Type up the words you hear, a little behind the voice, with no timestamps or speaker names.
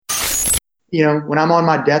when I'm on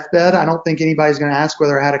my deathbed, I don't think anybody's going to ask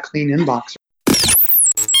whether I had a clean inbox.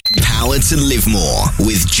 Power to Live More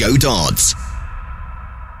with Joe Dodds.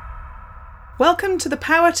 Welcome to the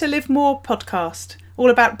Power to Live More podcast, all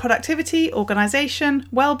about productivity, organisation,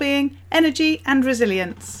 well-being, energy and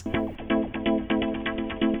resilience.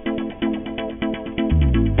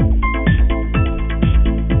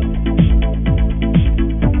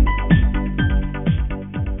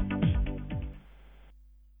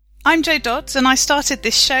 I'm Jo Dodds, and I started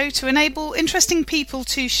this show to enable interesting people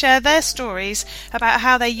to share their stories about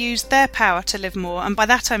how they use their power to live more, and by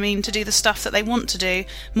that I mean to do the stuff that they want to do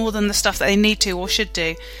more than the stuff that they need to or should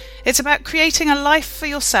do. It's about creating a life for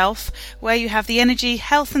yourself where you have the energy,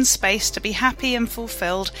 health and space to be happy and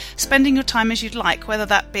fulfilled, spending your time as you'd like, whether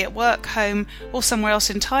that be at work, home or somewhere else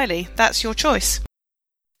entirely. That's your choice.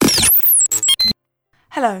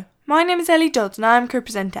 Hello. My name is Ellie Dodds and I am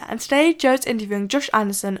co-presenter, and today Joe's interviewing Josh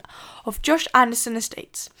Anderson of Josh Anderson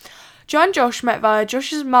Estates. Joe and Josh met via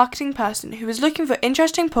Josh's marketing person who was looking for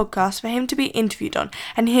interesting podcasts for him to be interviewed on,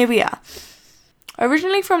 and here we are.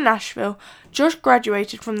 Originally from Nashville, Josh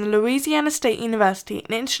graduated from the Louisiana State University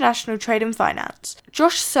in International Trade and Finance.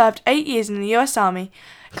 Josh served 8 years in the US Army,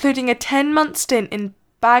 including a 10-month stint in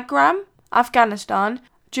Bagram, Afghanistan,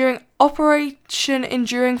 during Operation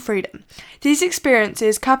Enduring Freedom. These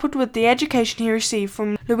experiences, coupled with the education he received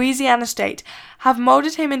from Louisiana State, have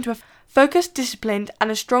moulded him into a focused, disciplined, and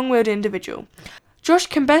a strong-willed individual. Josh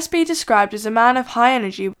can best be described as a man of high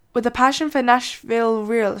energy with a passion for Nashville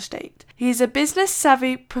real estate. He is a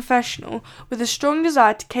business-savvy professional with a strong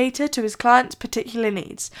desire to cater to his clients' particular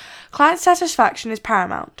needs. Client satisfaction is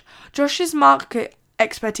paramount. Josh's market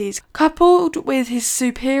expertise, coupled with his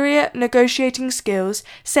superior negotiating skills,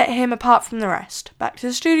 set him apart from the rest. Back to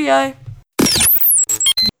the studio.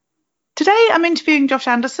 Today I'm interviewing Josh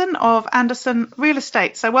Anderson of Anderson Real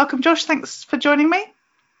Estate. So welcome, Josh. Thanks for joining me.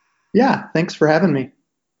 Yeah, thanks for having me.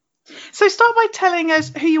 So start by telling us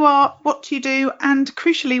who you are, what you do, and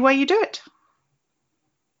crucially, where you do it.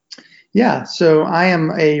 Yeah, so I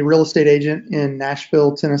am a real estate agent in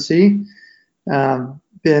Nashville, Tennessee.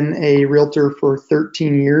 Been a realtor for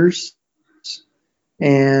 13 years,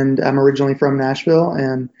 and I'm originally from Nashville,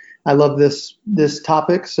 and I love this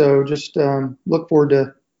topic. So just look forward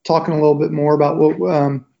to talking a little bit more about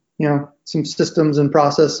what some systems and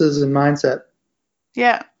processes and mindset.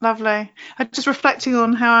 Yeah, lovely. I'm just reflecting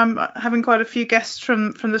on how I'm having quite a few guests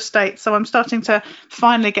from the States, so I'm starting to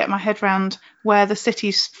finally get my head around where the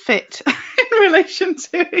cities fit in relation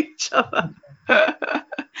to each other.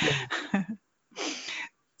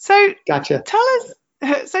 So Gotcha. Tell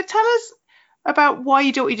us about why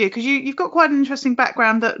you do what you do, because you've got quite an interesting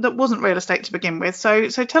background that wasn't real estate to begin with. So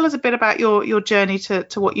tell us a bit about your journey to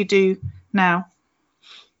what you do now.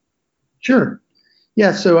 Sure.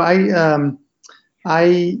 Yeah. So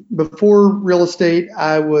I before real estate,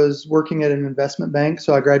 I was working at an investment bank.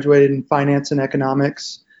 So I graduated in finance and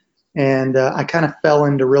economics, and I kind of fell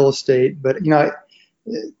into real estate. But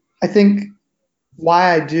I think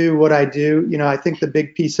why I do what I do, I think the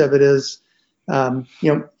big piece of it is,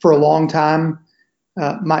 for a long time,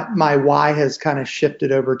 my why has kind of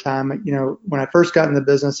shifted over time. When I first got in the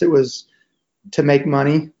business, it was to make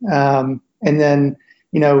money. And then,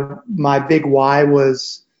 my big why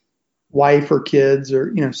was wife or kids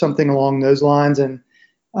or, something along those lines. And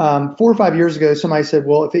 4 or 5 years ago, somebody said,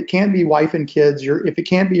 well, if it can't be wife and kids, if it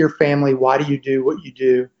can't be your family, why do you do what you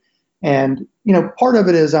do? And, part of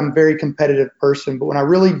it is I'm a very competitive person, but when I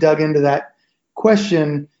really dug into that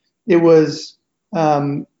question, it was,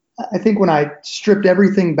 I think when I stripped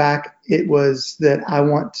everything back, it was that I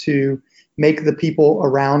want to make the people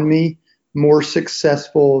around me more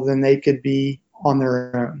successful than they could be on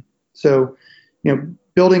their own. So,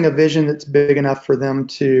 building a vision that's big enough for them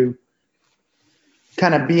to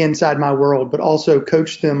kind of be inside my world, but also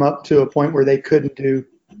coach them up to a point where they couldn't do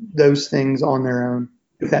those things on their own,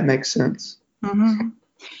 if that makes sense. Mm-hmm.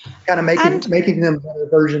 Kind of making them better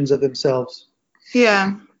versions of themselves.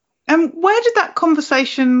 Yeah. And where did that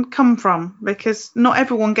conversation come from? Because not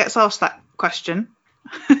everyone gets asked that question.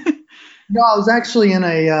 No, I was actually in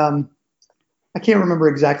I can't remember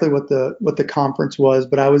exactly what the conference was,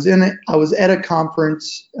 but I was at a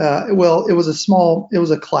conference. It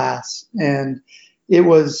was a class, and it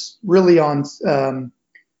was really on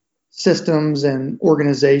systems and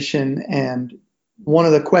organization. And one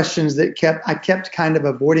of the questions that I kept kind of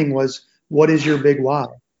avoiding was, what is your big why?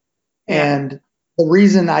 Yeah. And the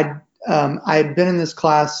reason I had been in this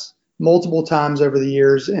class multiple times over the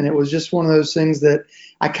years, and it was just one of those things that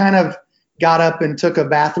I kind of got up and took a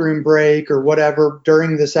bathroom break or whatever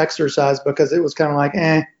during this exercise, because it was kind of like,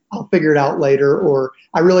 I'll figure it out later, or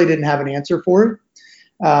I really didn't have an answer for it.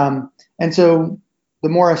 And so the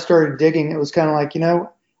more I started digging, it was kind of like,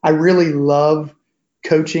 I really love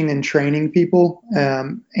coaching and training people,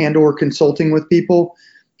 and or consulting with people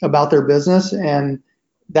about their business. And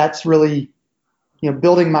that's really,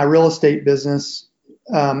 building my real estate business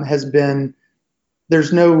has been,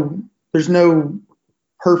 there's no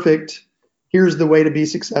perfect, here's the way to be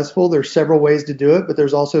successful. There's several ways to do it, but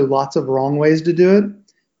there's also lots of wrong ways to do it.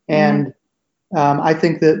 And I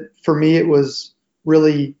think that for me, it was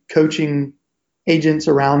really coaching agents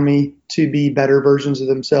around me to be better versions of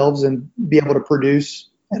themselves and be able to produce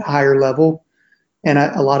at a higher level. And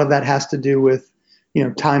a lot of that has to do with,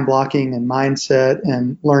 time blocking and mindset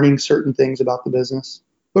and learning certain things about the business,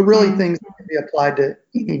 but really things that can be applied to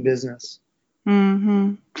any business.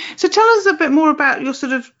 Mm-hmm. So tell us a bit more about your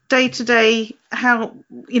sort of day-to-day, how,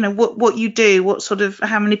 what you do, what sort of,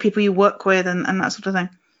 how many people you work with and that sort of thing.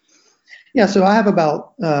 Yeah. So I have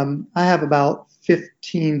about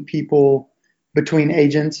 15 people between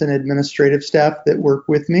agents and administrative staff that work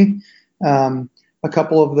with me. A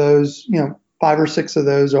couple of those, 5 or 6 of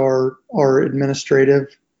those are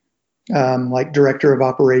administrative, like director of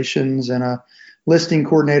operations and a listing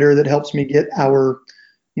coordinator that helps me get our,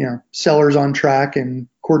 sellers on track and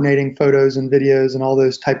coordinating photos and videos and all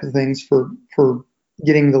those type of things for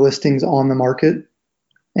getting the listings on the market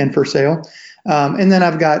and for sale. And then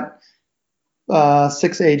I've got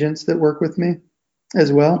 6 agents that work with me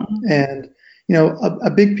as well. And, a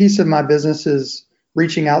big piece of my business is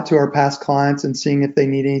reaching out to our past clients and seeing if they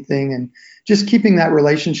need anything and just keeping that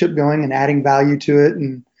relationship going and adding value to it,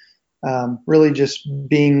 and really just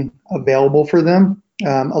being available for them.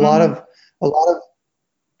 A lot of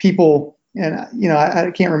people, and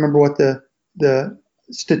I can't remember what the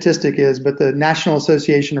statistic is, but the National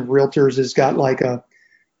Association of Realtors has got like a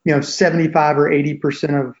 75 or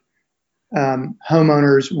 80% of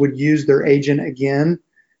homeowners would use their agent again,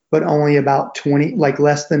 but only about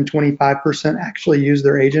less than 25% actually use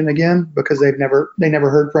their agent again because they never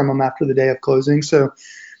heard from them after the day of closing. So,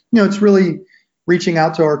 it's really reaching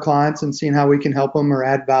out to our clients and seeing how we can help them or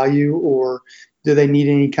add value, or do they need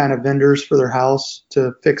any kind of vendors for their house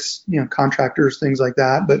to fix, contractors, things like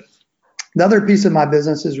that. But the other piece of my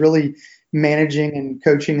business is really managing and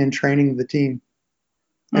coaching and training the team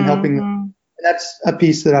and helping them. And that's a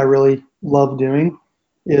piece that I really love doing,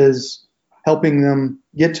 is helping them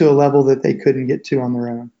get to a level that they couldn't get to on their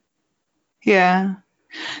own. Yeah.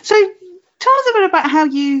 So tell us a bit about how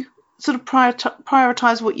you sort of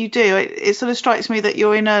prioritize what you do. It sort of strikes me that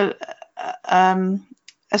you're in a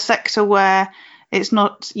sector where it's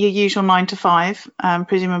not your usual 9 to 5,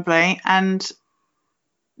 presumably, and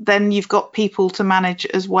then you've got people to manage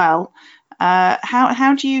as well.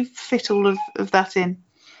 How do you fit all of that in?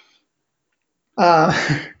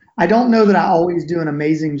 I don't know that I always do an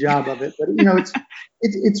amazing job of it, but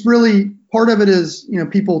it's really, part of it is,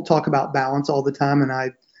 people talk about balance all the time, and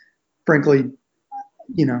I frankly,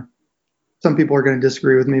 some people are going to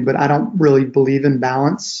disagree with me, but I don't really believe in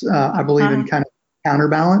balance. I believe in kind of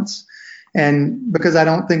counterbalance, and because I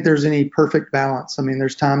don't think there's any perfect balance. I mean,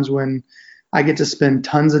 there's times when I get to spend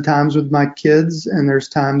tons of times with my kids, and there's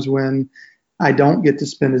times when I don't get to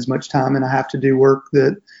spend as much time, and I have to do work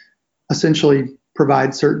that essentially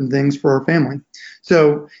provide certain things for our family.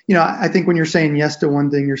 So, I think when you're saying yes to one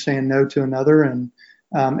thing, you're saying no to another. And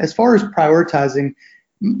as far as prioritizing,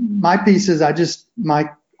 my piece is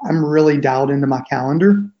I'm really dialed into my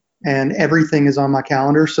calendar, and everything is on my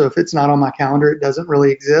calendar. So if it's not on my calendar, it doesn't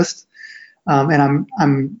really exist. And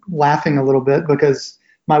I'm laughing a little bit because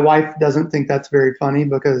my wife doesn't think that's very funny,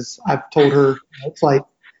 because I've told her, it's like,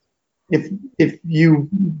 if you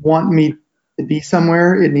want me to be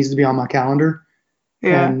somewhere, it needs to be on my calendar.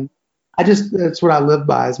 Yeah. And that's what I live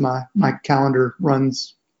by, is my calendar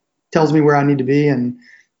tells me where I need to be. And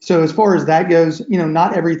so as far as that goes,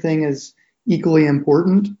 not everything is equally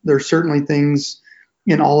important. There's certainly things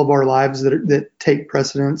in all of our lives that take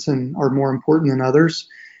precedence and are more important than others.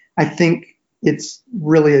 I think it's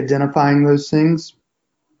really identifying those things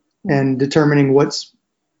and determining what's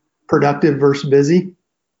productive versus busy.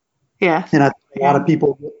 Yeah. And I think a lot of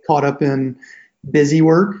people get caught up in busy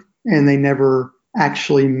work, and they never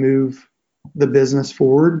actually move the business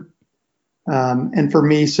forward. And for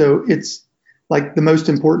me, so it's like the most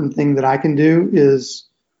important thing that I can do is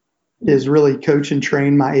really coach and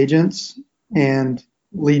train my agents and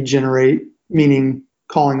lead generate, meaning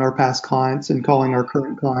calling our past clients and calling our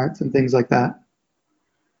current clients and things like that.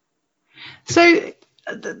 So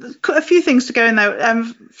a few things to go in there.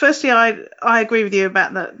 Firstly, I agree with you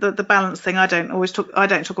about the balance thing. I don't talk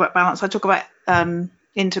about balance. I talk about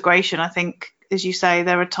integration. I think, as you say,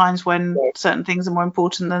 there are times when certain things are more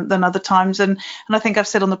important than other times. And I think I've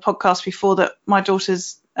said on the podcast before that my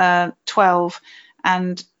daughter's 12,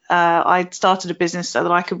 and I started a business so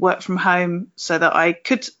that I could work from home so that I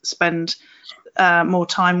could spend more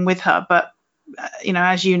time with her. But,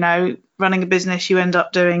 as you know, running a business, you end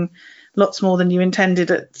up doing lots more than you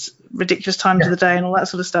intended at ridiculous times of the day and all that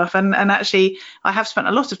sort of stuff. And actually, I have spent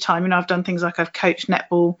a lot of time. I've done things like I've coached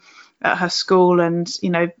netball at her school, and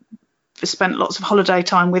spent lots of holiday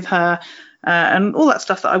time with her, and all that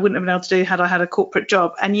stuff that I wouldn't have been able to do had I had a corporate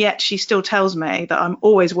job. And yet she still tells me that I'm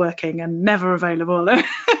always working and never available.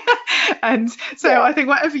 And so I think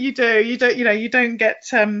whatever you do, you don't get.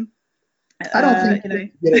 I don't think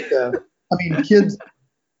kids get it though. I mean, kids.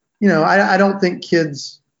 I don't think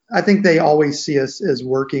kids. I think they always see us as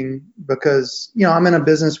working because I'm in a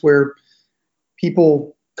business where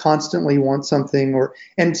people constantly want something,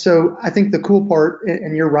 and so I think the cool part,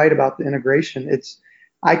 and you're right about the integration,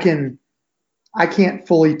 I can't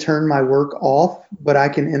fully turn my work off, but I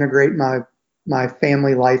can integrate my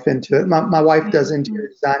family life into it. My wife does interior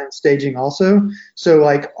design and staging also, so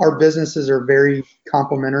like our businesses are very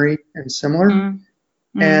complementary and similar.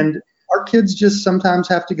 And our kids just sometimes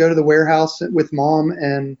have to go to the warehouse with mom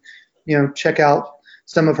and check out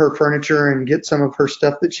some of her furniture and get some of her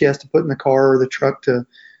stuff that she has to put in the car or the truck to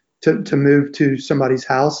move to somebody's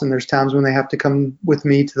house. And there's times when they have to come with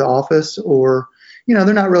me to the office, or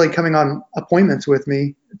they're not really coming on appointments with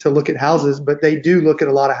me to look at houses, but they do look at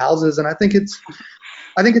a lot of houses. And I think it's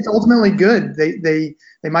ultimately good. They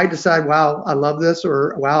might decide, wow, I love this,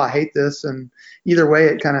 or wow, I hate this. And either way,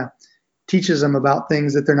 it kind of teaches them about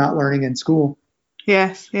things that they're not learning in school.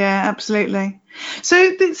 Yes, yeah, absolutely. So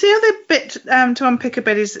the other bit to unpick a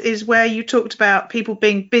bit is where you talked about people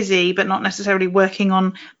being busy but not necessarily working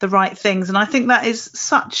on the right things. And I think that is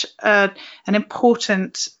such an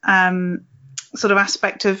important sort of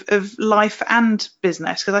aspect of life and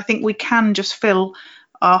business, because I think we can just fill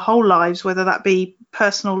our whole lives, whether that be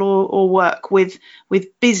personal or work, with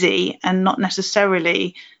busy and not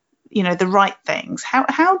necessarily the right things.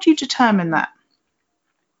 How do you determine that?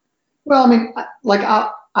 Well, I mean, like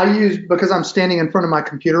I use, because I'm standing in front of my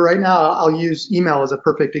computer right now, I'll use email as a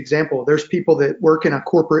perfect example. There's people that work in a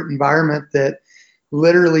corporate environment that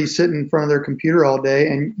literally sit in front of their computer all day,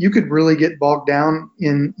 and you could really get bogged down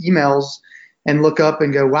in emails and look up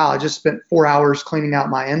and go, wow, I just spent 4 hours cleaning out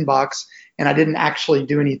my inbox and I didn't actually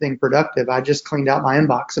do anything productive. I just cleaned out my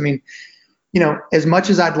inbox. I mean, as much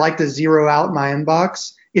as I'd like to zero out my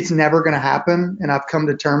inbox, it's never going to happen. And I've come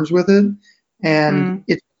to terms with it. And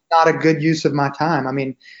it's not a good use of my time. I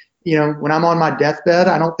mean, when I'm on my deathbed,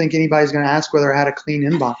 I don't think anybody's going to ask whether I had a clean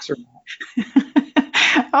inbox or not.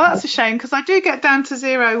 Oh, that's a shame, because I do get down to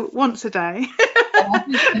zero once a day.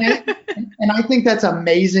 and I think that's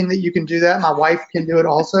amazing that you can do that. My wife can do it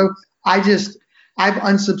also. I've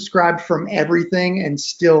unsubscribed from everything and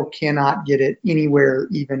still cannot get it anywhere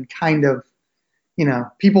even kind of,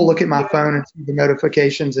 people look at my phone and see the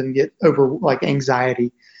notifications and get over like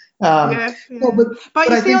anxiety. But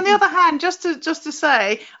you see, on the other hand, just to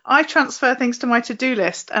say, I transfer things to my to-do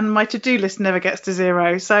list, and my to-do list never gets to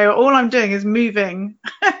zero. So all I'm doing is moving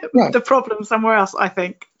the problem somewhere else, I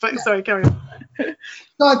think. But sorry, carry on.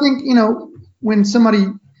 So I think, when somebody,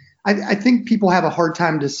 I think people have a hard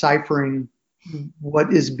time deciphering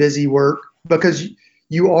what is busy work, because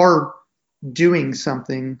you are doing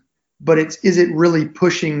something, but is it really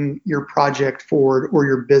pushing your project forward or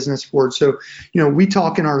your business forward? So, we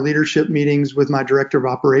talk in our leadership meetings with my director of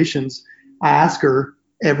operations. I ask her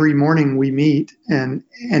every morning we meet, and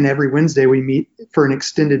every Wednesday we meet for an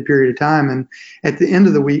extended period of time. And at the end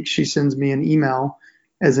of the week, she sends me an email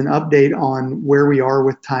as an update on where we are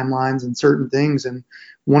with timelines and certain things. And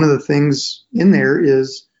one of the things in there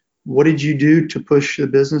is, what did you do to push the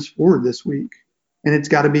business forward this week? And it's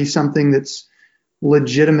got to be something that's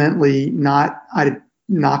legitimately not, I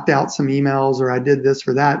knocked out some emails or I did this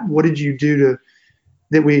or that. What did you do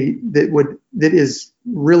that is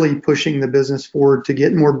really pushing the business forward to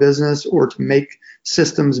get more business or to make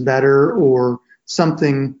systems better or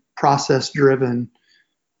something process driven,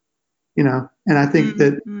 and I think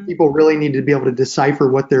that people really need to be able to decipher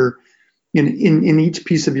what they're in each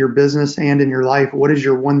piece of your business and in your life. What is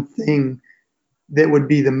your one thing that would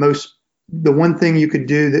be the one thing you could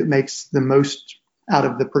do that makes the most out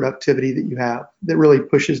of the productivity that you have, that really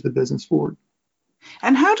pushes the business forward?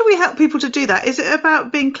 And how do we help people to do that? Is it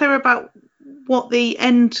about being clear about what the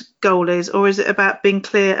end goal is, or is it about being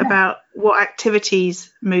clear about what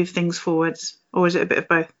activities move things forwards, or is it a bit of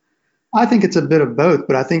both? I think it's a bit of both,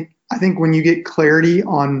 but I think when you get clarity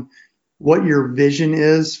on what your vision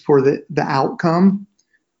is for the outcome,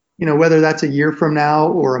 whether that's a year from now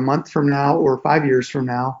or a month from now or 5 years from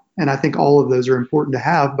now. And I think all of those are important to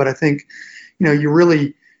have. But I think, you're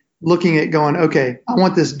really looking at going, okay, I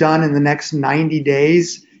want this done in the next 90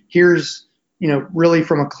 days. Here's, really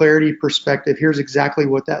from a clarity perspective, here's exactly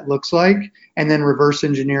what that looks like. And then reverse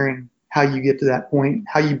engineering how you get to that point,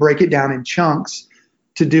 how you break it down in chunks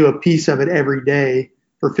to do a piece of it every day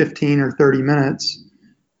for 15 or 30 minutes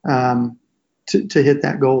to hit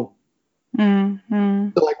that goal. Mm-hmm.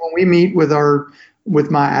 So like when we meet with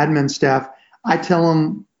my admin staff, I tell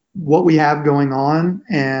them what we have going on,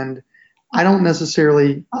 and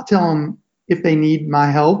I'll tell them if they need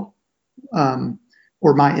my help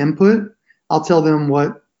or my input. I'll tell them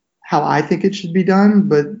how I think it should be done,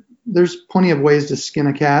 but there's plenty of ways to skin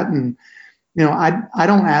a cat. And, I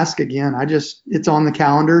don't ask again. It's on the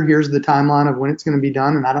calendar. Here's the timeline of when it's going to be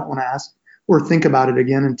done. And I don't want to ask or think about it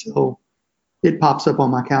again until it pops up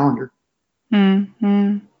on my calendar.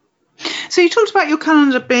 Mm-hmm. So you talked about your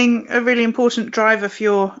calendar being a really important driver for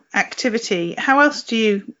your activity. How else do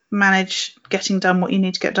you manage getting done what you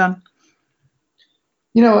need to get done?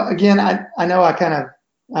 Again, I know I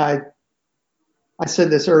said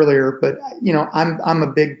this earlier, but I'm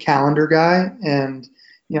a big calendar guy, and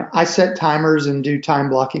I set timers and do time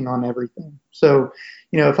blocking on everything. So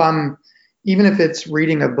even if it's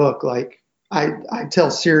reading a book, like I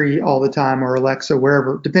tell Siri all the time, or Alexa,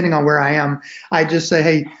 wherever, depending on where I am, I just say,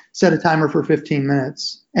 hey, set a timer for 15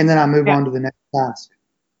 minutes, and then I move on to the next task.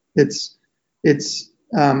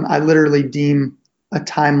 I literally deem a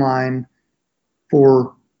timeline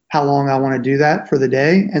for how long I want to do that for the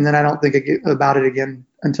day, and then I don't think about it again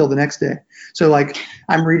until the next day. So like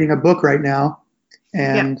I'm reading a book right now,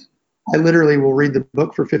 and I literally will read the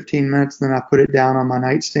book for 15 minutes, then I put it down on my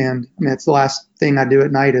nightstand. I mean, it's the last thing I do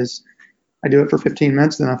at night is I do it for 15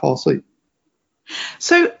 minutes, then I fall asleep.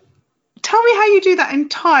 So tell me how you do that in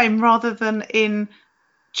time rather than in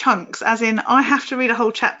chunks, as in I have to read a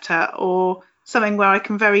whole chapter or something where I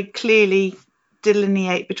can very clearly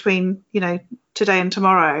delineate between, today and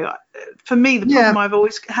tomorrow. For me, the problem I've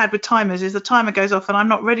always had with timers is the timer goes off and I'm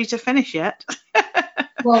not ready to finish yet.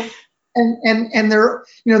 Well, and there,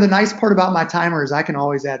 the nice part about my timer is I can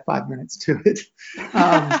always add 5 minutes to it.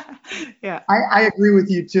 I agree with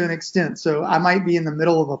you to an extent. So I might be in the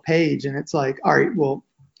middle of a page and it's like, all right, well,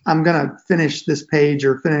 I'm going to finish this page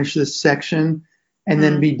or finish this section and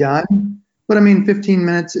then be done. But 15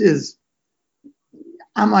 minutes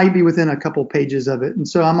I might be within a couple pages of it. And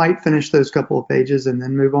so I might finish those couple of pages and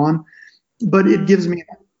then move on. But it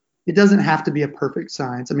doesn't have to be a perfect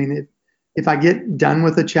science. If I get done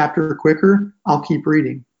with a chapter quicker, I'll keep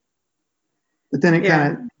reading. But then it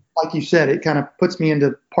kind of, like you said, it kind of puts me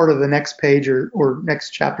into part of the next page or next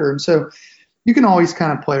chapter. And so you can always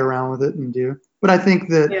kind of play around with it and do. But I think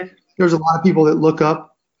that there's a lot of people that look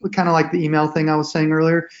up, kind of like the email thing I was saying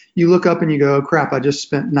earlier. You look up and you go, oh, crap, I just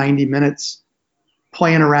spent 90 minutes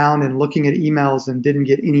playing around and looking at emails and didn't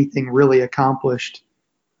get anything really accomplished.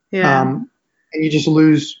 And you just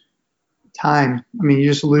lose time. You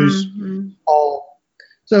just lose all.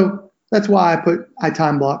 So that's why I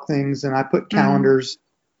time block things and I put calendars.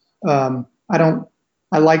 I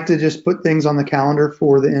like to just put things on the calendar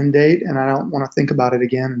for the end date, and I don't want to think about it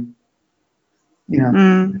again. There's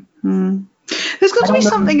got to be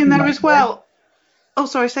something in there as well. Oh,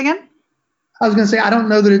 sorry, say again. I was going to say, I don't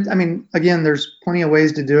know that again, there's plenty of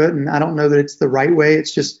ways to do it, and I don't know that it's the right way.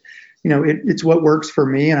 It's just, it's what works for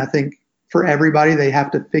me. And I think for everybody, they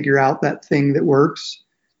have to figure out that thing that works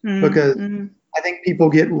because I think people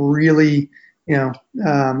get really,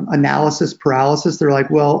 analysis paralysis. They're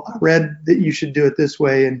like, well, I read that you should do it this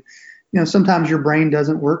way. And, sometimes your brain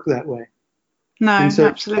doesn't work that way. No, and so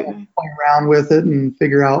absolutely. Play around with it and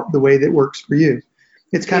figure out the way that works for you.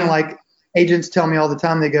 It's kind of like, agents tell me all the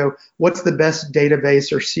time, they go, what's the best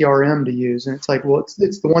database or CRM to use? And it's like, well, it's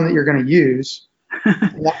the one that you're going to use.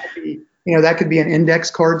 And that could be an index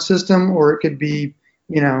card system, or it could be,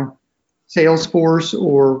 Salesforce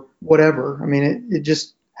or whatever. It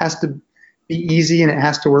just has to be easy and it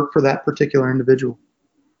has to work for that particular individual.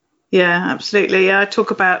 Yeah, absolutely. I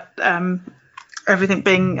talk about everything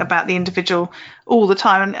being about the individual all the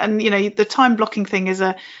time. And the time blocking thing is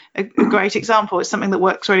a great example. It's something that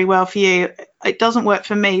works really well for you. It doesn't work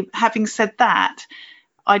for me. Having said that,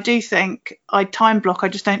 I do think I time block. I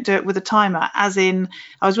just don't do it with a timer. As in,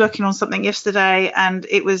 I was working on something yesterday and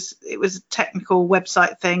it was a technical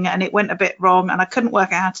website thing and it went a bit wrong and I couldn't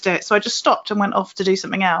work out how to do it. So I just stopped and went off to do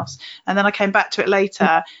something else. And then I came back to it later.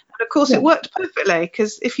 And of course, it worked perfectly,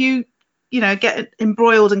 because if you get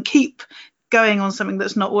embroiled and keep going on something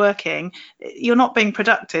that's not working, you're not being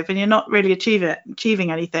productive and you're not really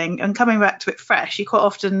achieving anything. And coming back to it fresh, you quite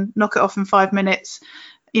often knock it off in 5 minutes,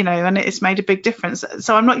 and it's made a big difference.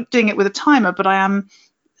 So I'm not doing it with a timer, but I am,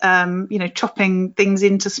 chopping things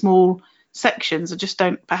into small sections. I just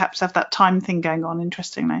don't perhaps have that time thing going on,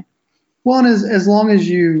 interestingly. Well, and as long as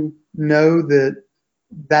you know that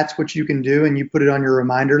that's what you can do and you put it on your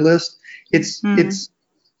reminder list, it's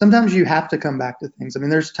sometimes you have to come back to things. I mean,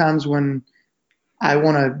 there's times when I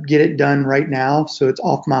want to get it done right now, so it's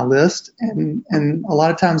off my list, and a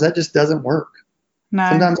lot of times that just doesn't work. No.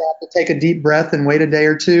 Sometimes I have to take a deep breath and wait a day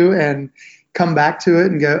or two and come back to it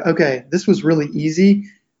and go, okay, this was really easy.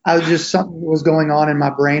 Something was going on in my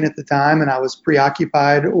brain at the time, and I was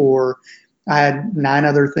preoccupied, or I had 9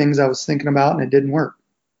 other things I was thinking about and it didn't work.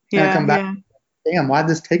 And I come back, damn, why'd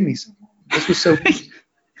this take me so long? This was so easy.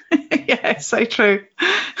 Yeah, it's so true.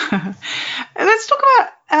 Let's talk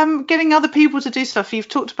about getting other people to do stuff. You've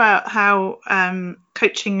talked about how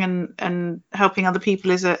coaching and helping other people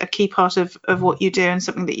is a key part of what you do and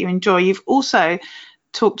something that you enjoy. You've also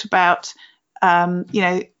talked about,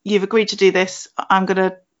 you've agreed to do this. I'm going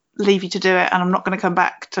to leave you to do it, and I'm not going to come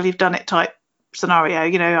back till you've done it type scenario.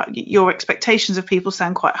 Your expectations of people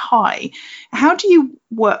sound quite high. How do you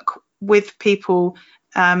work with people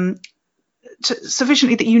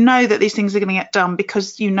sufficiently that you know that these things are going to get done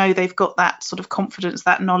because they've got that sort of confidence,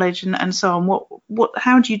 that knowledge, and so on?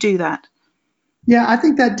 How do you do that? Yeah, I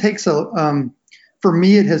think that takes for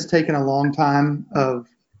me, it has taken a long time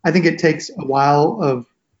I think it takes a while of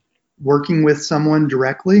working with someone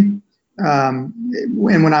directly. And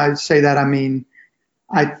when I say that, I mean,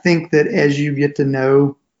 I think that as you get to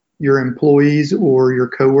know your employees or your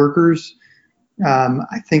coworkers,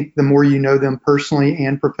 I think the more you know them personally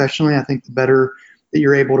and professionally, I think the better that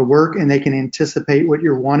you're able to work, and they can anticipate what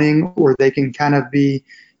you're wanting, or they can kind of be,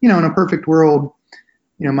 in a perfect world,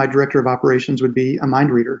 my director of operations would be a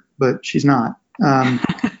mind reader, but she's not.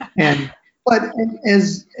 But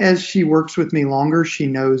as she works with me longer, she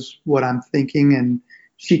knows what I'm thinking, and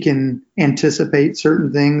she can anticipate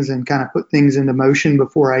certain things and kind of put things into motion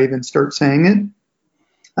before I even start saying it.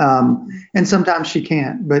 And sometimes she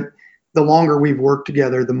can't, but the longer we've worked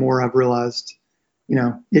together, the more I've realized,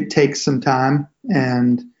 it takes some time,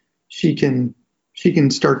 and she can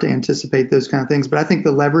start to anticipate those kind of things. But I think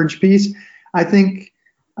the leverage piece, I think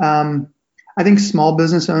small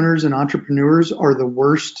business owners and entrepreneurs are the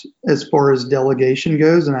worst as far as delegation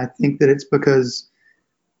goes. And I think that it's because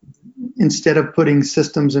instead of putting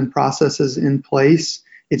systems and processes in place,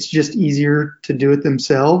 it's just easier to do it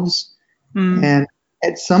themselves. And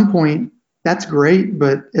at some point, that's great,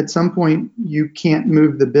 but at some point you can't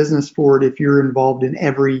move the business forward if you're involved in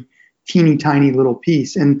every teeny tiny little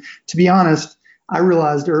piece. And to be honest, I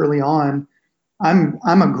realized early on, I'm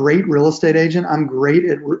a great real estate agent. I'm great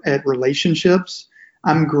at relationships.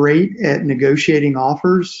 I'm great at negotiating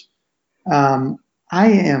offers. I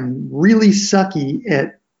am really sucky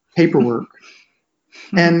at paperwork.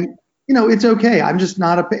 And, it's okay. I'm just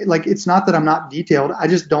not it's not that I'm not detailed. I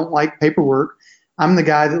just don't like paperwork. I'm the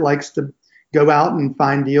guy that likes to go out and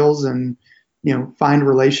find deals and, find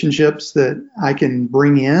relationships that I can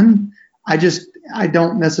bring in. I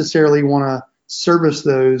don't necessarily want to service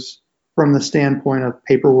those from the standpoint of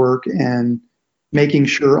paperwork and making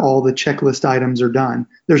sure all the checklist items are done.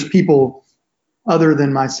 There's people other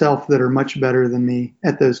than myself that are much better than me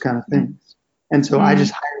at those kind of things. And so I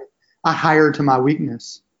hire to my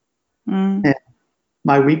weakness. And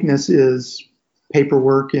my weakness is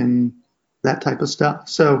paperwork and that type of stuff.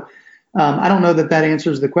 So I don't know that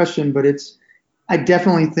answers the question, but I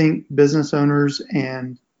definitely think business owners,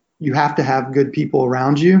 and you have to have good people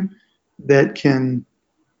around you that can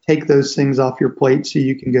take those things off your plate so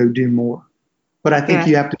you can go do more. But I think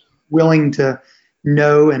you have to be willing to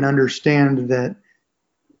know and understand that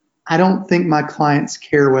I don't think my clients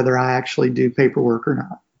care whether I actually do paperwork or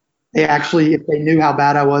not. They actually, if they knew how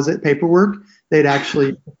bad I was at paperwork, they'd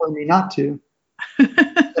actually prefer me not to.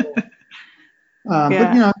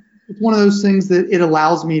 But, it's one of those things that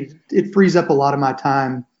it frees up a lot of my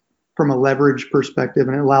time from a leverage perspective,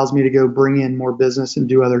 and it allows me to go bring in more business and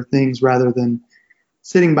do other things rather than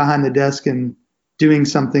sitting behind the desk and doing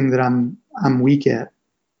something that I'm weak at.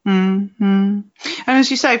 Mm-hmm. And as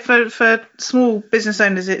you say, for small business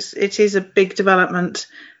owners, it is a big development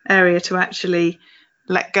area to actually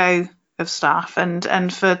let go of staff,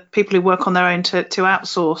 and for people who work on their own to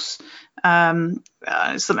outsource.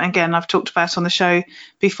 Something again I've talked about on the show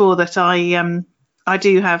before, that I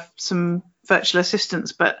do have some virtual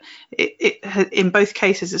assistants, but it in both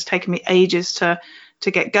cases has taken me ages to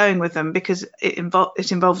get going with them, because it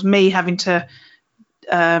involves me having to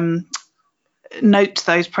note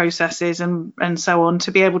those processes and so on,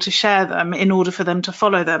 to be able to share them in order for them to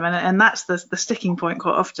follow them. And that's the sticking point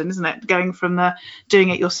quite often, isn't it? Going from the doing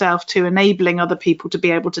it yourself to enabling other people to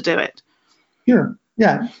be able to do it. Sure.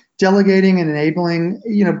 Yeah. Delegating and enabling,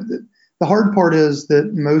 the hard part is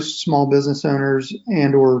that most small business owners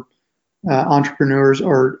and or entrepreneurs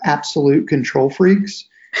are absolute control freaks,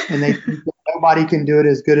 and they think that nobody can do it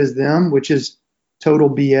as good as them, which is total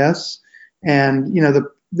BS. And,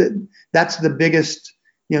 that's the biggest,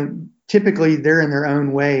 typically they're in their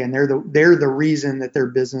own way, and they're the reason that their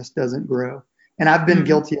business doesn't grow. And I've been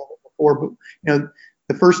guilty of it before, but,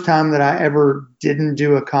 the first time that I ever didn't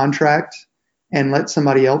do a contract and let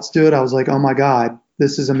somebody else do it, I was like, oh my God,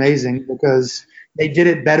 this is amazing, because they did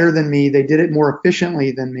it better than me. They did it more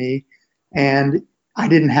efficiently than me, and I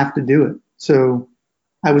didn't have to do it. So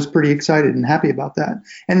I was pretty excited and happy about that.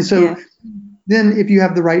 And so then if you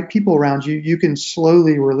have the right people around you, you can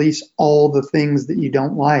slowly release all the things that you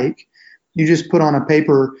don't like. You just put on a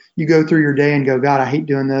paper, you go through your day and go, God, I hate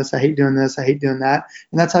doing this. I hate doing this. I hate doing that.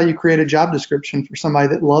 And that's how you create a job description for somebody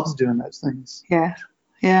that loves doing those things. Yeah.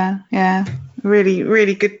 Really,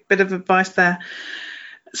 really good bit of advice there.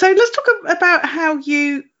 So let's talk about how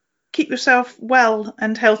you keep yourself well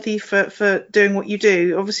and healthy for doing what you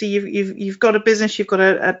do. Obviously, you've got a business, you've got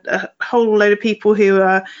a whole load of people who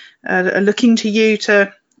are looking to you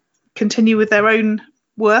to continue with their own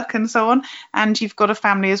work and so on, and you've got a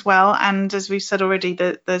family as well. And as we've said already,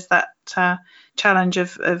 there's that challenge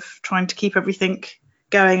of trying to keep everything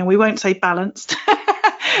going, and we won't say balanced.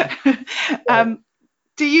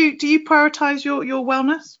 Do you prioritize your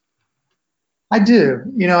wellness? I do.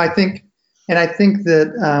 I think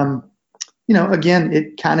that, again,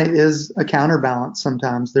 it kind of is a counterbalance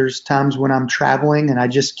sometimes. There's times when I'm traveling and I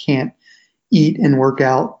just can't eat and work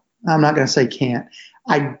out. I'm not going to say can't.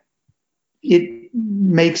 It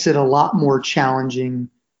makes it a lot more challenging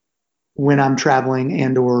when I'm traveling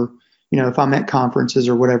and or, if I'm at conferences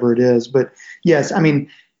or whatever it is. But yes, again,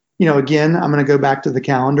 I'm going to go back to the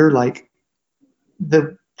calendar. Like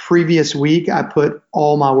the previous week, I put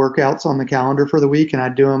all my workouts on the calendar for the week, and I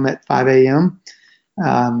do them at 5 a.m.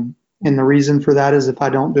 And the reason for that is if I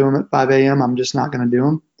don't do them at 5 a.m., I'm just not going to do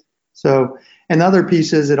them. So, and the other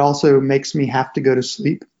piece is it also makes me have to go to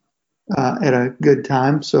sleep at a good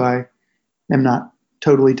time, so I am not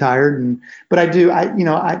totally tired. But I do.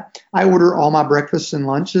 I order all my breakfasts and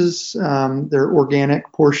lunches. They're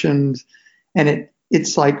organic, portioned, and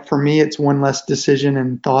it's like, for me, it's one less decision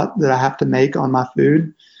and thought that I have to make on my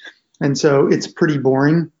food. And so it's pretty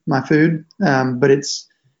boring, my food, but it's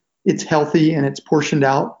healthy and it's portioned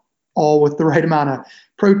out all with the right amount of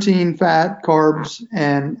protein, fat, carbs,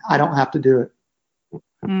 and I don't have to do it.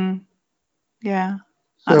 Yeah,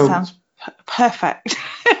 that sounds perfect.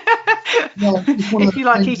 If you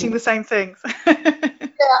like eating the same things. Yeah,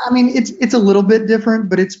 it's a little bit different,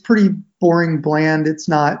 but it's pretty boring, bland. It's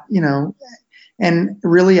not, and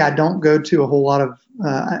really I don't go to a whole lot of,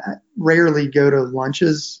 I rarely go to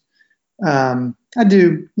lunches. I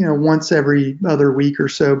do, once every other week or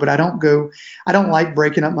so, but I don't like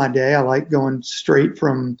breaking up my day. I like going straight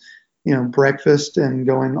from, breakfast and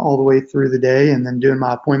going all the way through the day and then doing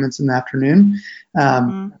my appointments in the afternoon.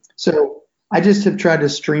 So I just have tried to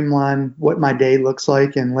streamline what my day looks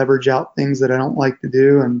like and leverage out things that I don't like to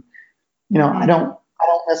do. And, I don't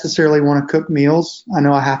necessarily want to cook meals. I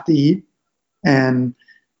know I have to eat, and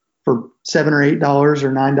for $7 or $8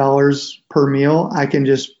 or $9 per meal, I can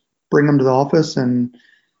just bring them to the office, and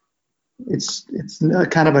it's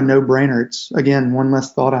kind of a no-brainer. It's, again, one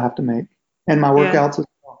less thought I have to make. And my workouts as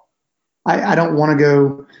well. I don't want to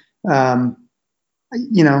go,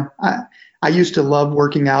 I used to love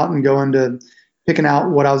working out and going to picking out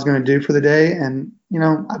what I was going to do for the day. And,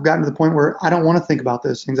 I've gotten to the point where I don't want to think about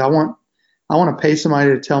those things. I want to pay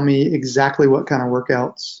somebody to tell me exactly what kind of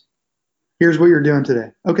workouts. Here's what you're doing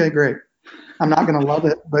today. Okay, great. I'm not going to love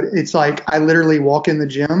it, but it's like I literally walk in the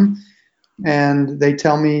gym and they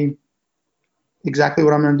tell me exactly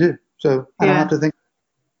what I'm going to do. So I don't have to think.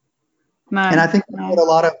 No, and I think that a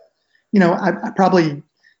lot of, I probably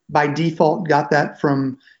by default got that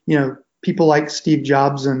from, people like Steve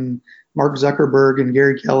Jobs and Mark Zuckerberg and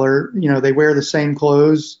Gary Keller. They wear the same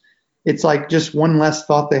clothes. It's like just one less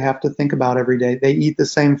thought they have to think about every day. They eat the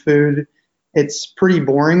same food. It's pretty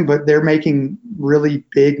boring, but they're making really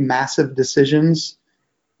big, massive decisions.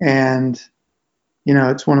 And,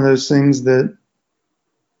 it's one of those things that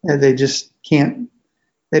they just can't,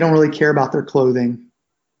 they don't really care about their clothing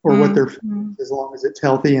or what their food is, as long as it's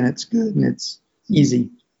healthy and it's good and it's easy.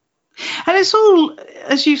 And it's all,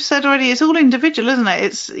 as you've said already, it's all individual, isn't it?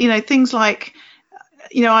 It's, things like,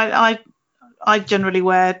 I generally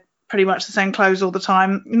wear pretty much the same clothes all the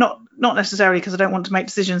time. Not necessarily because I don't want to make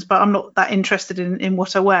decisions, but I'm not that interested in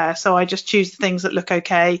what I wear. So I just choose the things that look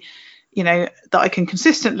okay, that I can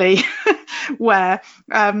consistently wear.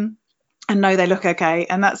 And know they look okay,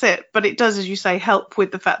 and that's it. But it does, as you say, help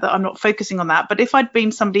with the fact that I'm not focusing on that. But if I'd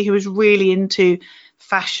been somebody who was really into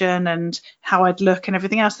fashion and how I'd look and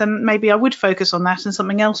everything else, then maybe I would focus on that and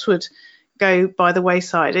something else would go by the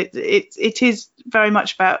wayside. It is very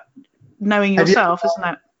much about knowing yourself,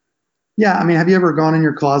 isn't it? Yeah, I mean, have you ever gone in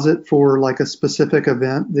your closet for like a specific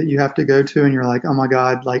event that you have to go to and you're like, oh my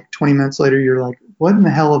God, like 20 minutes later, you're like, what in the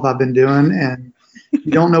hell have I been doing? And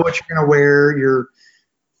you don't know what you're going to wear. You're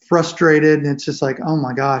frustrated, and it's just like, oh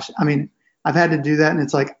my gosh. I mean, I've had to do that, and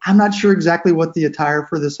it's like, I'm not sure exactly what the attire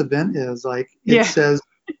for this event is. Like it says,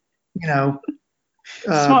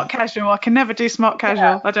 smart casual. I can never do smart casual.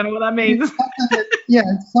 Yeah. I don't know what that means.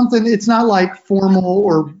 It's something. It's not like formal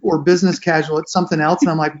or business casual. It's something else,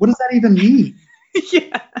 and I'm like, what does that even mean?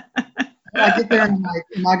 Yeah. And I get there and I'm like,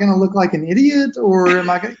 am I going to look like an idiot, or am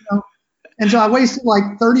I going to, And so I wasted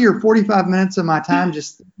like 30 or 45 minutes of my time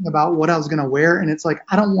just thinking about what I was going to wear. And it's like,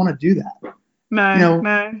 I don't want to do that. No.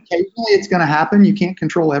 Occasionally it's going to happen. You can't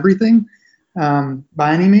control everything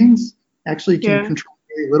by any means. Actually, you can control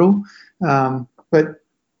very little. But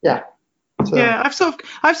yeah. So. Yeah, I've sort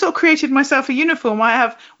of created myself a uniform. I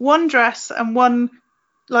have one dress and one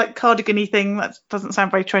like cardigan-y thing. That doesn't sound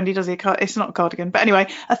very trendy, does it? It's not a cardigan, but anyway,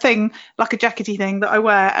 a thing like a jackety thing that I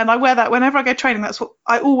wear, and I wear that whenever I go training. That's what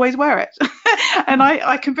I always wear it. And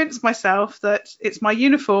I convince myself that it's my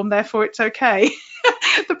uniform, therefore it's okay.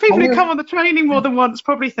 The people who come on the training more than once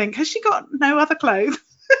probably think, has she got no other clothes?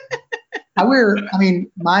 I mean,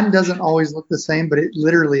 mine doesn't always look the same, but it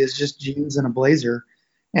literally is just jeans and a blazer.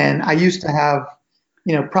 And I used to have,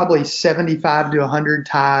 probably 75 to 100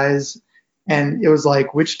 ties. And it was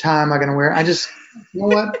like, which tie am I going to wear? I just, you know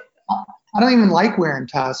what? I don't even like wearing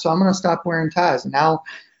ties, so I'm going to stop wearing ties. And now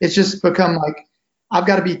it's just become like, I've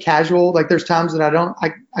got to be casual. Like there's times that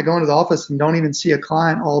I go into the office and don't even see a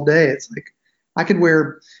client all day. It's like, I could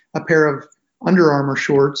wear a pair of Under Armour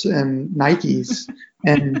shorts and Nikes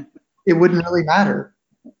and it wouldn't really matter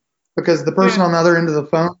because the person on the other end of the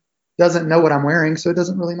phone doesn't know what I'm wearing, so it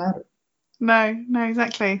doesn't really matter. No,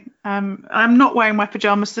 exactly. I'm not wearing my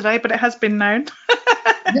pajamas today, but it has been known.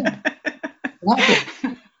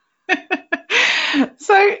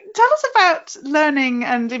 So tell us about learning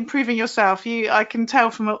and improving yourself. I can tell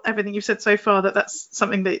from everything you've said so far that that's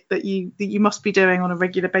something that you must be doing on a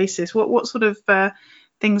regular basis. What sort of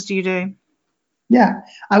things do you do? Yeah,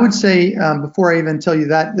 I would say before I even tell you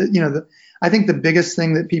that I think the biggest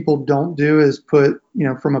thing that people don't do is put,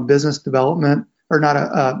 from a business development or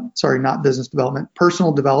not business development,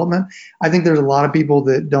 personal development. I think there's a lot of people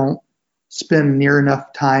that don't spend near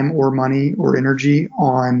enough time or money or energy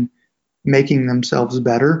on making themselves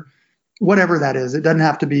better, whatever that is. It doesn't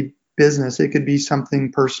have to be business. It could be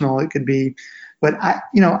something personal. It could be, but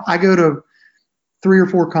I go to 3 or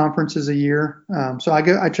 4 conferences a year. So I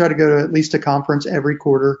try to go to at least a conference every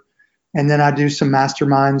quarter. And then I do some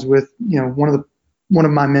masterminds with, one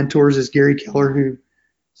of my mentors is Gary Keller, who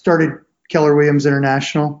started Keller Williams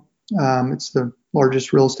International. It's the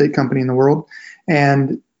largest real estate company in the world.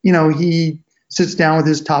 And, he sits down with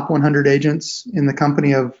his top 100 agents in the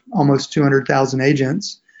company of almost 200,000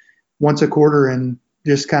 agents once a quarter and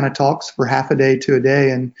just kind of talks for half a day to a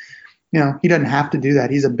day. And, he doesn't have to do that.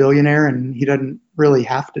 He's a billionaire and he doesn't really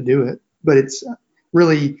have to do it, but it's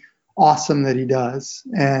really awesome that he does.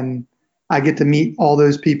 And I get to meet all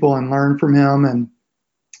those people and learn from him. And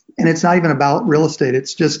it's not even about real estate.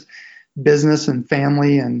 It's just business and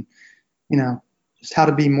family and, just how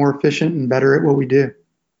to be more efficient and better at what we do.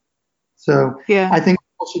 So I think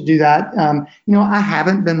people should do that. I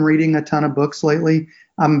haven't been reading a ton of books lately.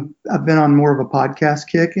 I've been on more of a podcast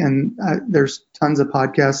kick, and there's tons of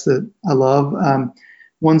podcasts that I love.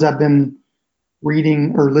 Ones I've been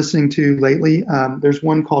reading or listening to lately, there's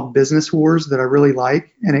one called Business Wars that I really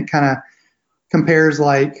like, and it kind of compares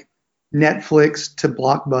like Netflix to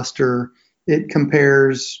Blockbuster. It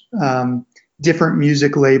compares different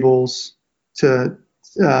music labels to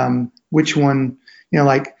which one,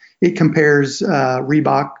 like it compares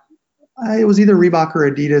Reebok. It was either Reebok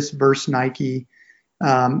or Adidas versus Nike.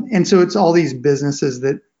 And so it's all these businesses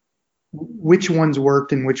that which ones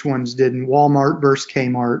worked and which ones didn't. Walmart versus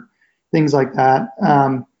Kmart, things like that.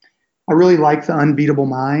 I really like The Unbeatable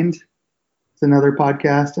Mind. It's another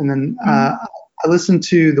podcast. And then I listen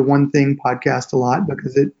to the One Thing podcast a lot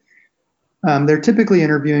because they're typically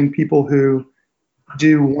interviewing people who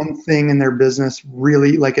do one thing in their business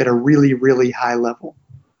really like at a really, really high level.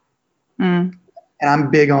 And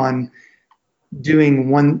I'm big on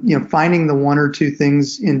doing finding the one or two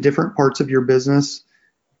things in different parts of your business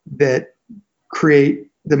that create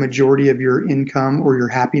the majority of your income or your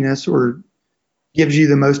happiness or gives you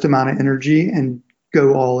the most amount of energy, and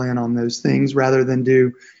go all in on those things rather than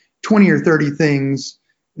do 20 or 30 things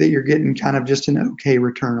that you're getting kind of just an okay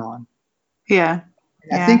return on. Yeah.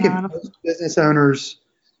 I think if most business owners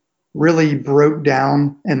really broke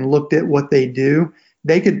down and looked at what they do,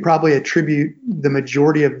 they could probably attribute the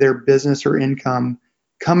majority of their business or income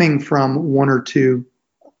coming from one or two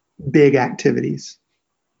big activities.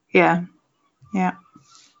 Yeah. Yeah.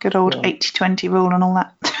 Good old 80-20 rule and all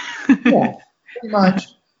that. Yeah, pretty much.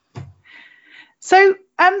 So,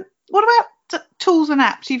 what about tools and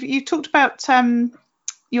apps? You've talked about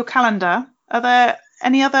your calendar. Are there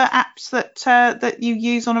any other apps that you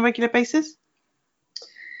use on a regular basis?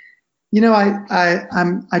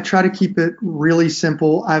 I try to keep it really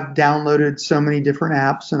simple. I've downloaded so many different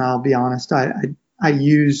apps, and I'll be honest, I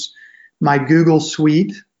use my Google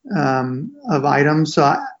suite of items.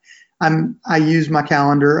 So I use my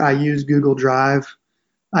calendar. I use Google Drive.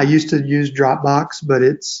 I used to use Dropbox, but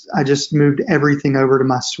I just moved everything over to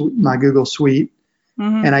my Google suite,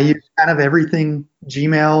 and I use kind of everything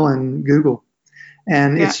Gmail and Google,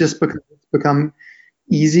 and it's just become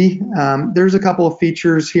easy. There's a couple of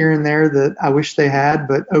features here and there that I wish they had,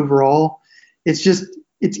 but overall, it's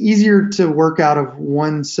easier to work out of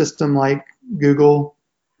one system like Google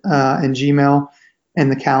and Gmail and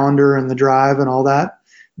the calendar and the Drive and all that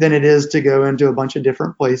than it is to go into a bunch of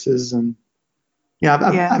different places. And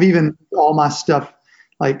I've even all my stuff,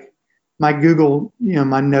 like my Google,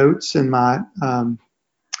 my notes and my,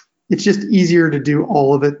 it's just easier to do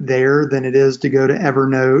all of it there than it is to go to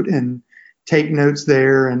Evernote and take notes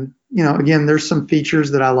there. And, again, there's some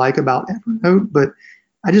features that I like about Evernote, but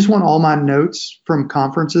I just want all my notes from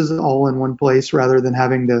conferences all in one place rather than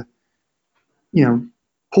having to,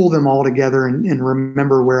 pull them all together and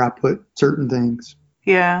remember where I put certain things.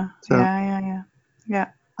 Yeah. So, Yeah.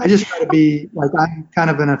 I just try to be I'm kind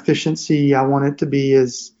of an efficiency. I want it to be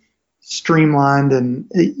as streamlined and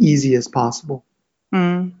easy as possible.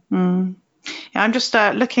 Yeah, I'm just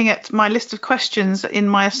looking at my list of questions in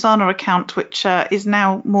my Asana account, which is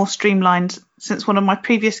now more streamlined since one of my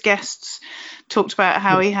previous guests talked about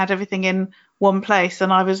how he had everything in one place.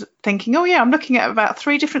 And I was thinking, I'm looking at about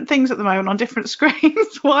 3 different things at the moment on different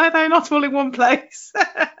screens. Why are they not all in one place?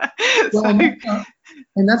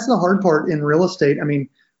 And that's the hard part in real estate. I mean,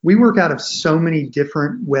 we work out of so many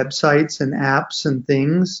different websites and apps and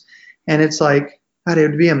things. And it's like, God, it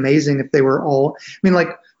would be amazing if they were all,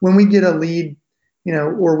 when we get a lead,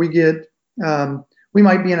 or we get, we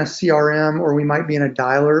might be in a CRM or we might be in a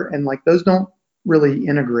dialer, and those don't really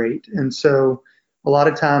integrate. And so a lot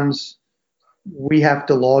of times we have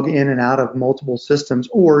to log in and out of multiple systems,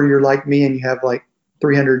 or you're like me and you have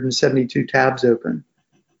 372 tabs open.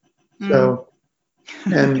 So,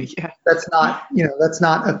 and that's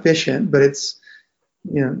not efficient, but it's,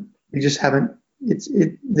 we just haven't,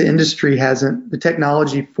 the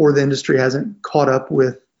technology for the industry hasn't caught up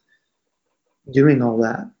with doing all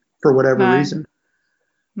that for whatever reason.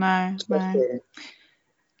 No.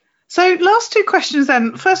 So last 2 questions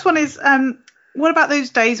then. First one is, what about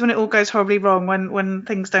those days when it all goes horribly wrong, when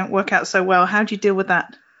things don't work out so well? How do you deal with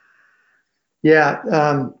that?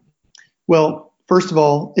 Yeah. Well, first of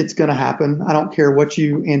all, it's going to happen. I don't care what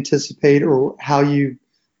you anticipate or how you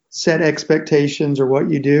set expectations or what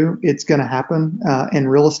you do. It's going to happen. In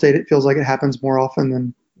real estate, it feels like it happens more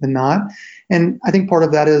often than not. And I think part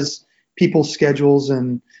of that is people's schedules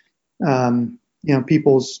and,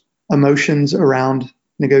 people's emotions around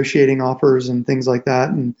negotiating offers and things like that.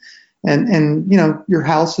 And your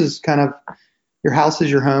house is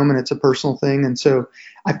your home and it's a personal thing. And so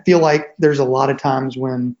I feel like there's a lot of times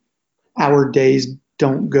when our days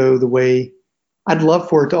don't go the way I'd love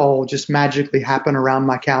for it to all just magically happen around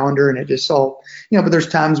my calendar and it just all, but there's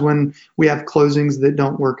times when we have closings that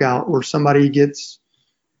don't work out or somebody gets,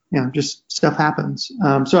 just stuff happens.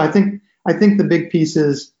 So I think the big piece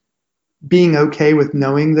is being okay with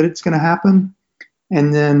knowing that it's going to happen.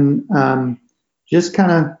 And then just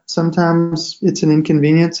kind of sometimes it's an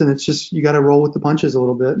inconvenience and it's just, you got to roll with the punches a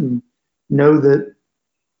little bit and know that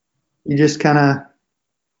you just kind of,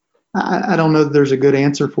 I don't know that there's a good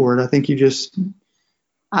answer for it. I think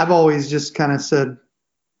I've always just kind of said,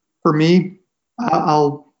 for me,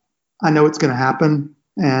 I know it's going to happen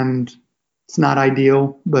and it's not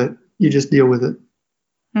ideal, but you just deal with it.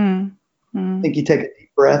 I think you take a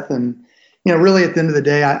deep breath and, really at the end of the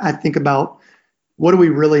day, I think about what do we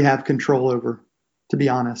really have control over, to be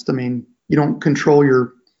honest. I mean, you don't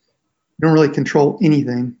really control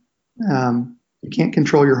anything. You can't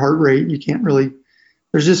control your heart rate. You can't really,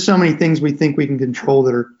 there's just so many things we think we can control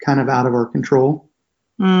that are kind of out of our control.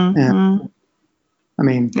 And I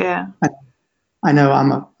mean, I know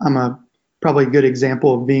I'm a probably a good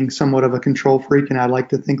example of being somewhat of a control freak, and I like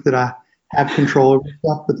to think that I have control over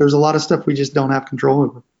stuff, but there's a lot of stuff we just don't have control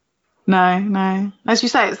over. No. As you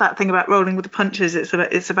say, it's that thing about rolling with the punches.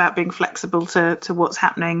 It's about being flexible to what's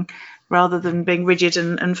happening rather than being rigid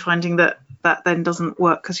and finding that then doesn't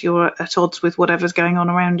work because you're at odds with whatever's going on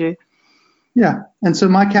around you. Yeah. And so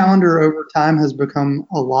my calendar over time has become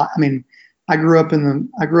a lot. I mean, I grew up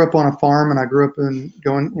on a farm, and I grew up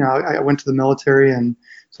I went to the military. And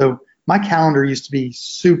so my calendar used to be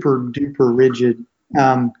super duper rigid.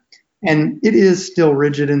 And it is still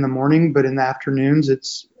rigid in the morning, but in the afternoons, it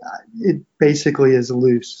basically is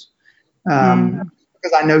loose.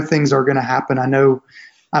 Because I know things are going to happen. I know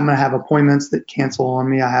I'm going to have appointments that cancel on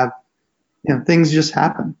me. I have, things just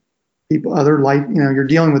happen. You're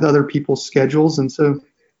dealing with other people's schedules. And so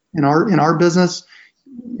in our business,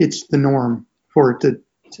 it's the norm for it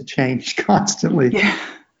to change constantly.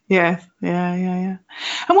 Yeah.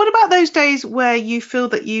 And what about those days where you feel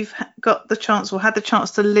that you've got the chance or had the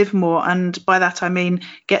chance to live more? And by that, I mean,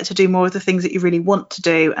 get to do more of the things that you really want to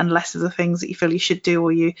do and less of the things that you feel you should do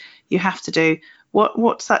or you have to do.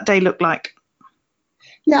 What's that day look like?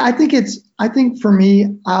 Yeah, I think for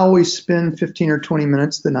me, I always spend 15 or 20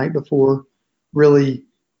 minutes the night before really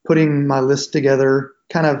putting my list together.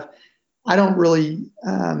 I don't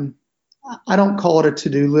call it a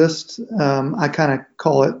to-do list. I kind of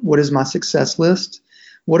call it, what is my success list?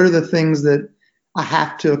 What are the things that I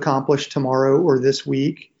have to accomplish tomorrow or this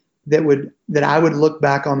week that I would look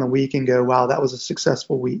back on the week and go, wow, that was a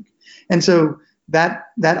successful week. And so that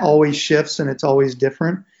always shifts and it's always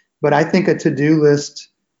different. But I think a to-do list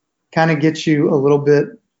kind of gets you a little bit,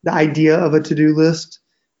 the idea of a to-do list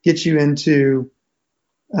gets you into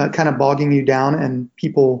kind of bogging you down. And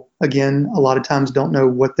people, again, a lot of times don't know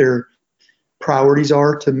what their priorities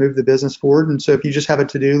are to move the business forward. And so if you just have a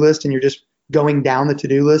to-do list and you're just going down the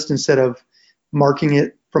to-do list instead of marking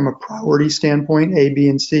it from a priority standpoint, A, B,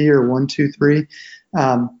 and C, or 1, 2, 3.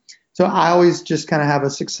 So I always just kind of have a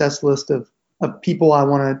success list of people I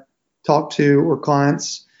want to talk to or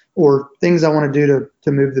clients or things I want to do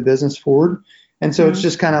to move the business forward. And so it's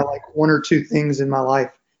just kind of like 1 or 2 things in my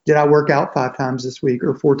life. Did I work out 5 times this week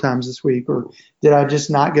or 4 times this week? Or did I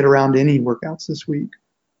just not get around to any workouts this week?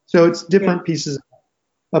 So it's different pieces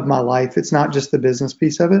of my life. It's not just the business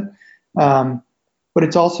piece of it. But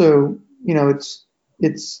it's also,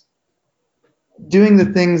 it's doing the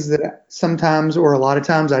things that sometimes or a lot of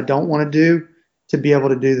times I don't want to do to be able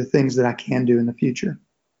to do the things that I can do in the future.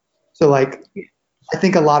 So I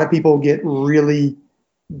think a lot of people get really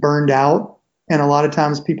burned out, and a lot of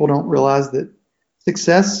times people don't realize that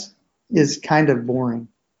success is kind of boring.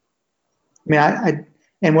 I mean,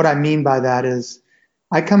 and what I mean by that is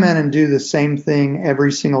I come in and do the same thing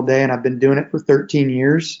every single day, and I've been doing it for 13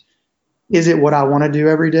 years. Is it what I want to do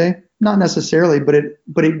every day? Not necessarily, but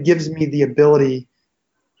it gives me the ability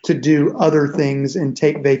to do other things and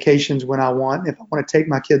take vacations when I want. If I want to take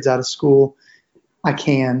my kids out of school, I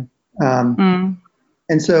can.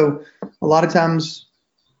 And so a lot of times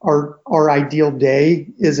our ideal day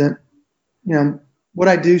isn't, what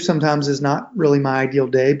I do sometimes is not really my ideal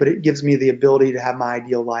day, but it gives me the ability to have my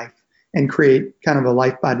ideal life and create kind of a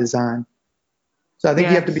life by design. So I think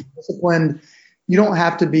you have to be disciplined. You don't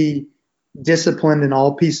have to be disciplined in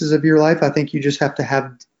all pieces of your life. I think you just have to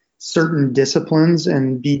have certain disciplines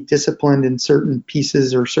and be disciplined in certain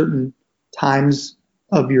pieces or certain times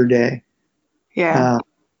of your day.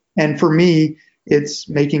 And for me, it's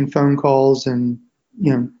making phone calls and,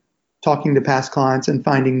 talking to past clients and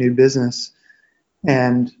finding new business.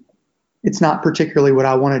 And it's not particularly what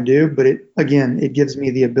I want to do, but it gives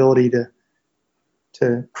me the ability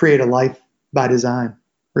to create a life by design,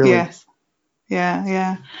 really. Yes.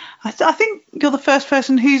 Yeah. I think you're the first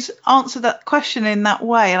person who's answered that question in that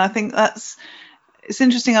way. And I think it's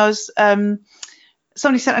interesting. I was,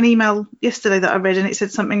 somebody sent an email yesterday that I read, and it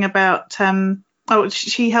said something about,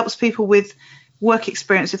 she helps people with work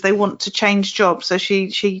experience if they want to change jobs. So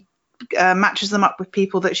she matches them up with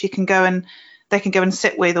people that they can go and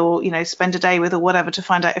sit with or, spend a day with or whatever to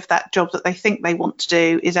find out if that job that they think they want to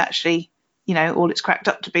do is actually, all it's cracked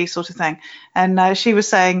up to be, sort of thing. And she was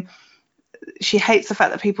saying she hates the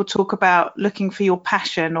fact that people talk about looking for your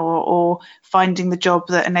passion or finding the job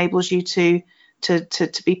that enables you to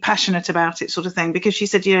be passionate about it, sort of thing, because she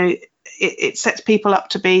said, it sets people up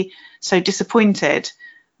to be so disappointed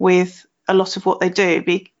with a lot of what they do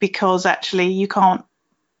because actually you can't,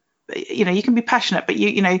 you can be passionate, but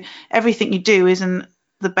everything you do isn't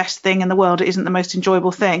the best thing in the world. It isn't the most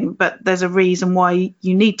enjoyable thing, but there's a reason why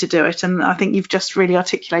you need to do it. And I think you've just really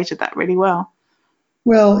articulated that really well.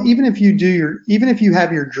 Well, even if you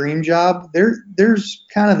have your dream job, there's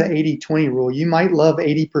kind of the 80-20 rule. You might love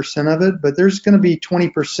 80% of it, but there's going to be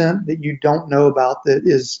 20% that you don't know about that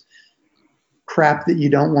is crap that you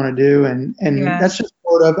don't want to do. And that's just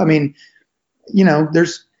part of, I mean,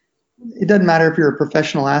 it doesn't matter if you're a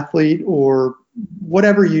professional athlete or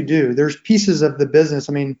whatever you do, there's pieces of the business.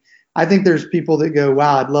 I mean, I think there's people that go,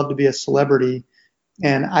 wow, I'd love to be a celebrity.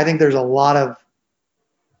 And I think there's a lot of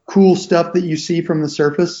cool stuff that you see from the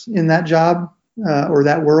surface in that job or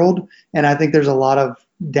that world. And I think there's a lot of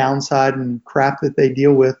downside and crap that they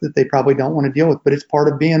deal with that they probably don't want to deal with, but it's part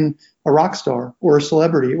of being a rock star or a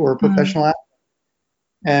celebrity or a professional athlete.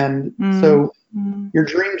 And so your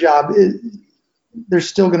dream job there's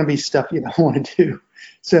still going to be stuff you don't want to do.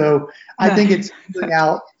 So I think it's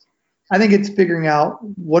figuring out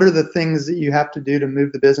what are the things that you have to do to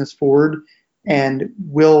move the business forward, and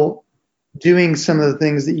will doing some of the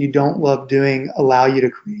things that you don't love doing allow you to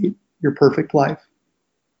create your perfect life.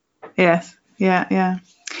 Yes. Yeah.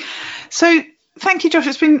 So thank you, Josh.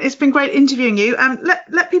 It's been great interviewing you.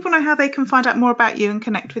 Let people know how they can find out more about you and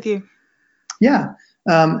connect with you. Yeah.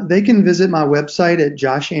 They can visit my website at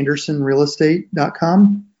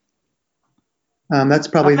joshandersonrealestate.com. That's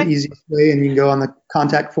probably the easiest way, and you can go on the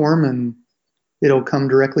contact form and it'll come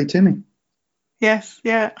directly to me. Yes,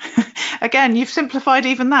 yeah. Again, you've simplified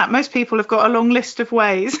even that. Most people have got a long list of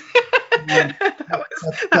ways. That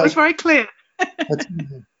was very clear. That's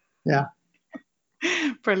easy. Yeah.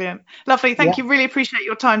 Brilliant. Lovely. Thank you. Really appreciate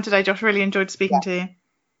your time today, Josh. Really enjoyed speaking to you.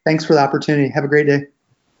 Thanks for the opportunity. Have a great day.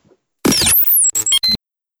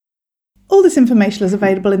 All this information is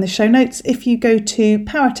available in the show notes if you go to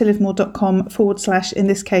powertolivemore.com/ in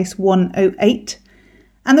this case 108.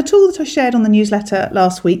 And the tool that I shared on the newsletter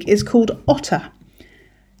last week is called Otter.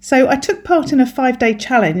 So I took part in a 5-day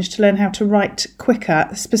challenge to learn how to write quicker,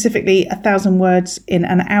 specifically 1,000 words in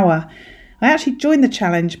an hour. I actually joined the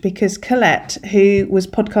challenge because Colette, who was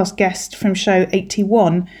podcast guest from show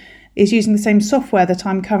 81, is using the same software that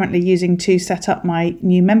I'm currently using to set up my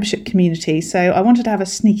new membership community. So I wanted to have a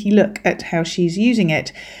sneaky look at how she's using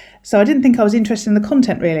it. So I didn't think I was interested in the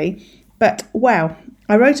content really, but wow,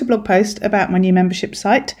 I wrote a blog post about my new membership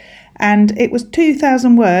site and it was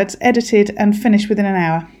 2,000 words edited and finished within an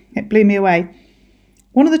hour. It blew me away.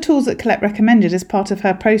 One of the tools that Colette recommended as part of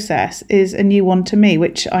her process is a new one to me,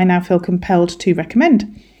 which I now feel compelled to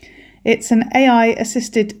recommend. It's an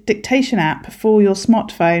AI-assisted dictation app for your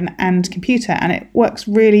smartphone and computer, and it works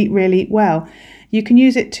really, really well. You can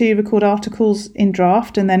use it to record articles in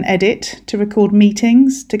draft and then edit, to record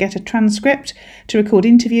meetings, to get a transcript, to record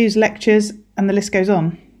interviews, lectures, and the list goes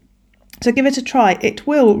on. So give it a try. It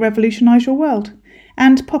will revolutionise your world.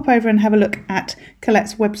 And pop over and have a look at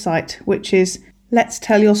Colette's website, which is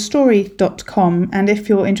letstellyourstory.com. And if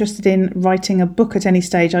you're interested in writing a book at any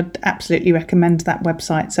stage, I'd absolutely recommend that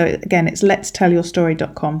website. So again, it's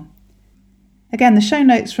letstellyourstory.com. Again, the show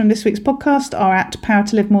notes from this week's podcast are at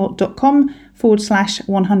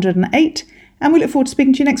powertolivemore.com/108. And we look forward to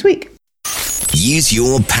speaking to you next week. Use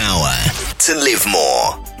your power to live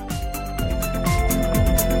more.